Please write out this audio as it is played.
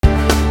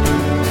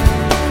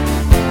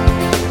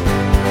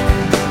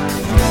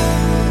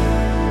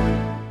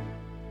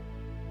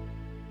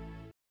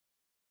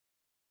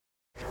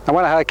And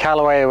when I heard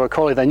Callaway were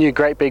calling their new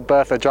Great Big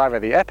Bertha driver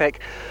the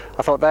Epic,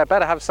 I thought they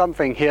better have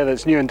something here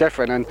that's new and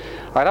different, and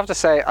I'd have to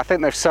say I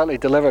think they've certainly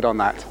delivered on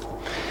that.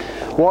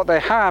 What they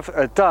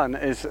have done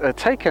is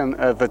taken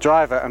the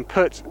driver and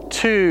put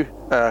two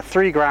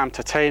 3-gram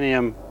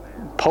titanium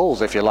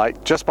poles, if you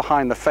like, just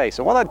behind the face,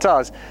 and what that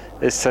does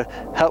is to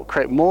help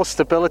create more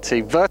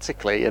stability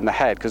vertically in the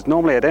head, because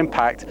normally at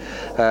impact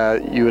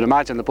you would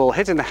imagine the ball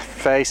hitting the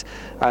face,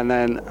 and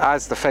then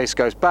as the face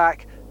goes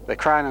back, the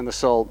crown and the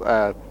sole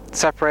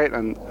separate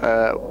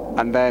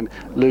and then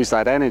lose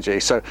that energy.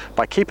 So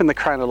by keeping the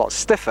crown a lot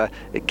stiffer,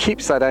 it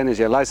keeps that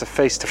energy, allows the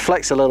face to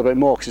flex a little bit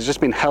more because it's just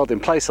been held in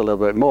place a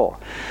little bit more.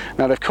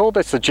 Now they've called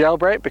this the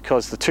jailbreak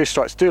because the two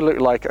struts do look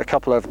like a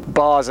couple of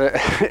bars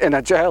in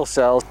a jail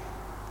cell.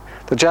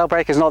 The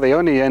jailbreak is not the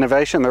only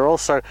innovation. They're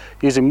also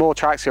using more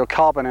triaxial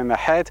carbon in the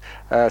head,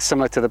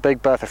 similar to the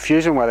Big Bertha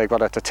Fusion, where they've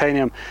got a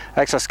titanium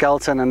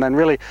exoskeleton, and then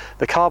really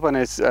the carbon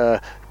is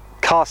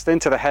cast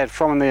into the head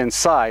from the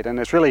inside, and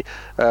it's really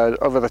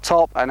over the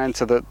top and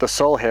into the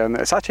sole here, and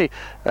it's actually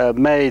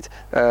made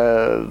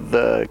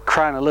the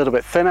crown a little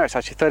bit thinner. It's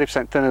actually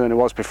 30% thinner than it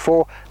was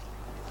before.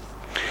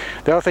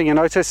 The other thing you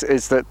notice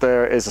is that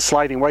there is a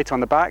sliding weight on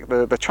the back.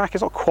 The track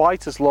is not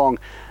quite as long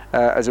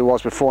as it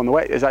was before, and the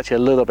weight is actually a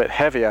little bit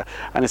heavier,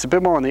 and it's a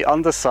bit more on the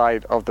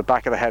underside of the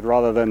back of the head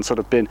rather than sort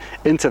of been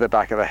into the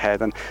back of the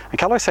head. And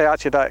Callaway say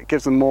actually that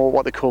gives them more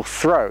what they call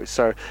throw,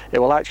 so it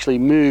will actually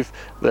move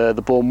the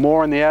ball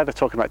more in the air. They're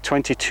talking about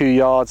 22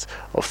 yards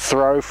of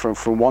throw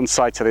from one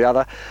side to the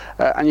other,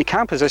 and you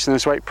can position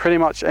this weight pretty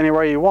much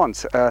anywhere you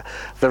want.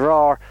 There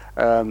are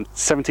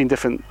 17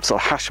 different sort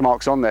of hash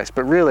marks on this,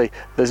 but really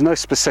there's no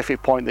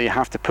specific point that you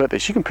have to put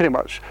this. You can pretty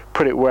much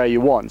put it where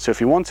you want. So if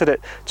you wanted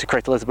it to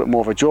create a little bit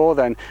more of a jaw,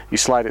 then you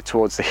slide it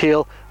towards the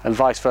heel, and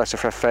vice versa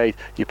for a fade,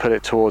 you put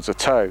it towards the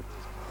toe.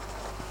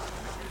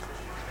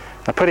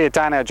 Now putting it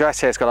down our dress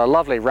here, it's got a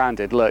lovely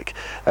rounded look.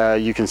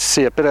 You can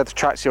see a bit of the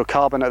triaxial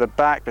carbon at the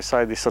back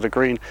beside these sort of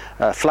green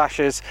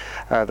flashes.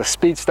 The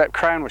speed step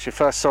crown, which you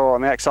first saw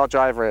on the XR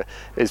driver,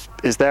 is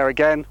there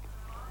again.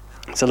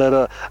 It's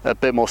a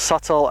bit more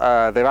subtle.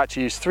 They've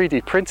actually used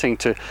 3D printing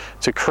to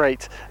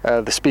create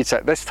the speed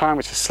step this time,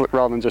 which is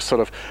rather than just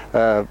sort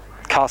of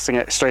casting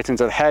it straight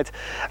into the head.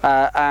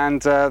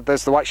 And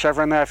there's the white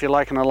chevron there if you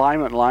like an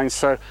alignment line.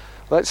 So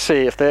let's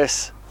see if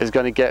this is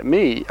going to get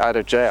me out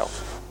of jail.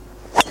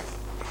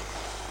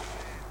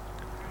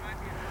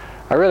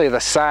 Really the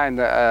sound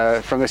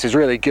from this is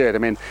really good. I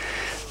mean,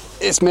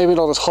 it's maybe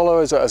not as hollow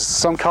as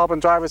some carbon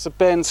drivers have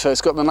been, so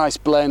it's got the nice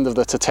blend of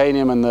the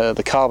titanium and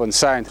the carbon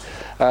sound,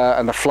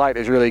 and the flight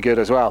is really good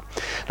as well.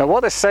 Now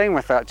what they're saying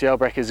with that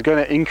jailbreak is going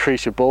to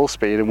increase your ball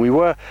speed, and we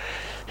were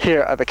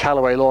here at the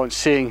Callaway launch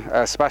seeing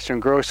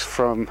Sebastian Gross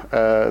from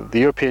the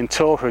European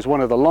Tour, who's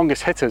one of the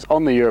longest hitters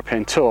on the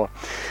European Tour,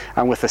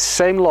 and with the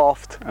same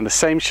loft and the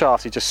same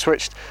shaft, he just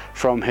switched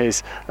from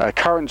his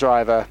current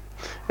driver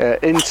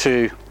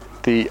into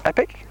the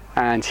Epic,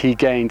 and he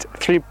gained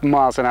 3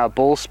 miles an hour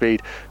ball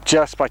speed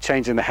just by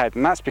changing the head.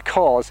 And that's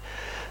because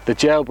the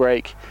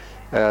jailbreak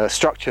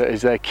structure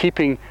is there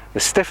keeping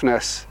the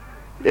stiffness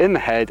in the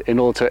head in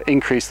order to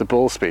increase the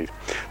ball speed.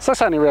 So that's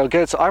sounding real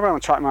good. So I went on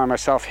TrackMan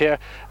myself here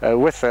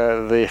with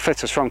the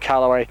fitters from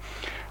Callaway,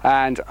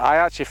 and I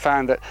actually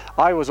found that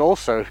I was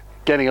also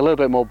getting a little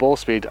bit more ball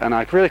speed, and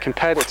I really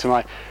compared it to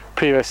my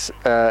previous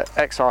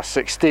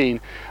XR16,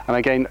 and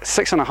I gained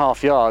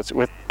 6.5 yards,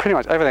 with pretty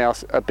much everything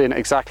else been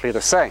exactly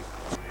the same.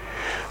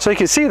 So you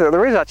can see that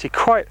there is actually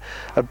quite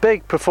a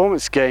big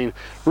performance gain,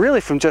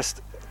 really from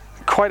just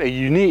quite a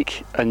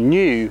unique and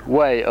new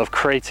way of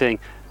creating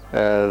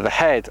the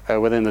head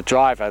within the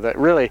driver that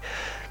really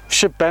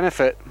should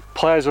benefit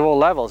players of all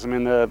levels. I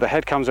mean, the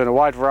head comes in a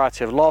wide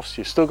variety of lofts.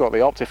 You've still got the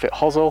OptiFit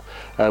hosel,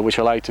 which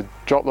allow you to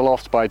drop the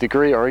loft by a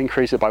degree or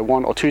increase it by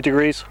 1 or 2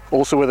 degrees,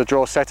 also with a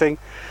draw setting.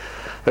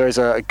 There is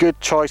a good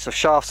choice of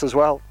shafts as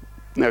well.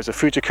 There's a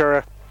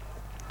Fujikura,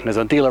 there's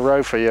a Dealer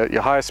Row for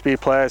your higher speed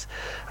players,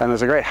 and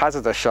there's a great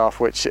Hazardous shaft,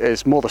 which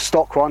is more the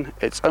stock one.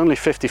 It's only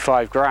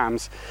 55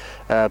 grams,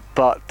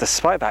 but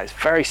despite that, it's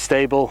very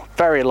stable,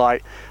 very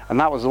light, and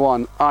that was the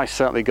one I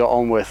certainly got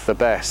on with the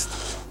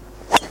best.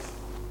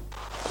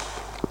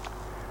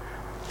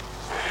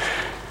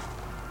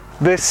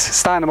 This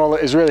stand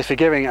mullet is really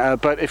forgiving,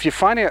 but if you're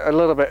finding it a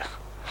little bit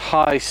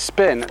high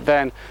spin,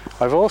 then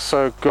I've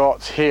also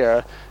got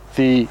here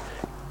the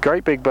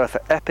Great Big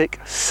Bertha Epic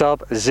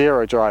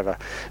Sub-Zero driver.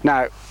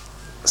 Now,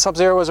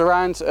 Sub-Zero was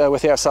around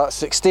with the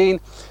XR16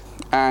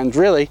 and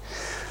really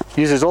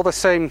uses all the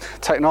same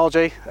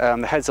technology.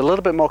 The head's a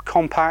little bit more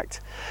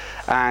compact,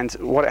 and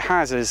what it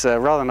has is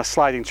rather than a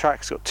sliding track,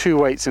 it's got 2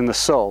 weights in the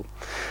sole.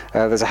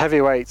 There's a heavy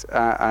weight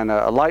and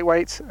a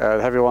lightweight.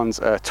 The heavy one's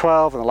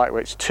 12 and the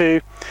lightweight's 2,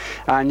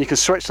 and you can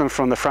switch them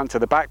from the front to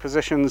the back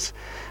positions.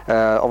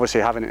 Obviously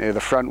having it near the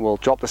front will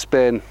drop the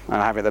spin, and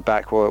having it at the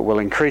back will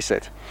increase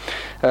it.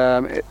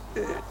 It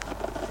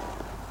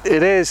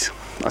is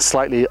a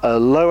slightly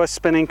lower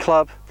spinning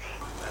club.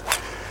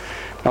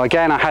 Now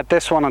again, I had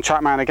this one on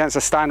TrackMan against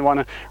the stand one,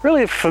 and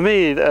really for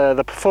me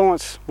the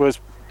performance was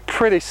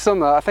pretty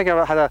similar. I think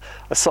I had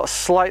a sort of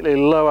slightly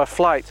lower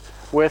flight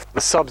with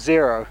the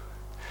Sub-Zero,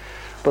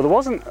 but there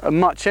wasn't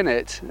much in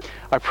it.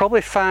 I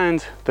probably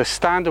found the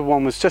standard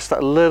one was just a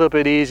little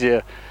bit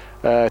easier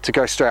to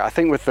go straight. I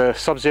think with the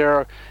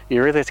Sub-Zero,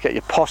 you really have to get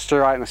your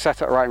posture right and the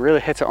setup right and really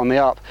hit it on the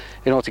up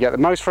in order to get the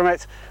most from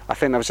it. I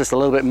think there was just a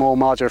little bit more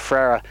margin for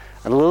error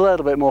and a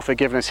little bit more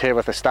forgiveness here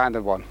with the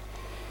standard one.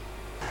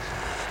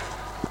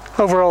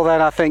 Overall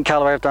then, I think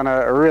Callaway have done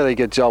a really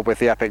good job with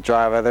the Epic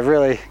driver. They've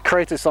really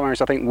created something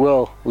which I think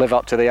will live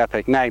up to the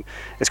Epic name.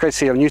 It's great to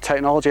see a new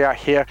technology out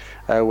here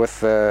with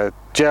the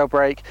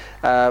jailbreak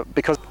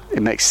because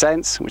it makes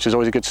sense, which is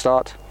always a good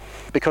start.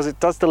 Because it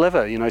does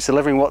deliver, you know, it's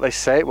delivering what they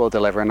say it will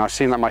deliver, and I've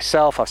seen that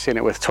myself, I've seen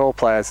it with tour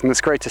players, and it's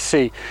great to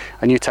see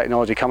a new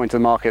technology coming to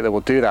the market that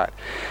will do that.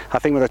 I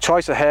think with a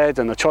choice of head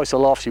and a choice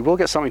of lofts, you will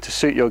get something to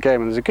suit your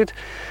game, and there's a good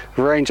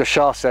range of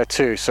shafts there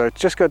too, so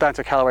just go down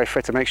to Callaway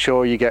Fit to make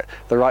sure you get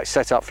the right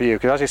setup for you,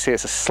 because as you see,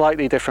 it's a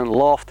slightly different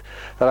loft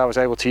that I was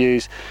able to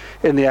use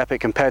in the Epic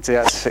compared to the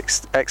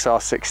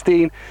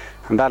XR16,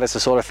 and that is the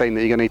sort of thing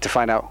that you're going to need to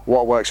find out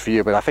what works for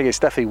you, but I think it's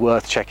definitely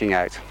worth checking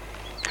out.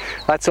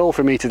 That's all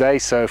from me today,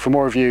 so for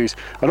more reviews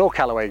on all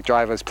Callaway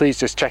drivers, please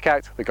just check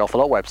out the Golf A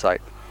Lot website.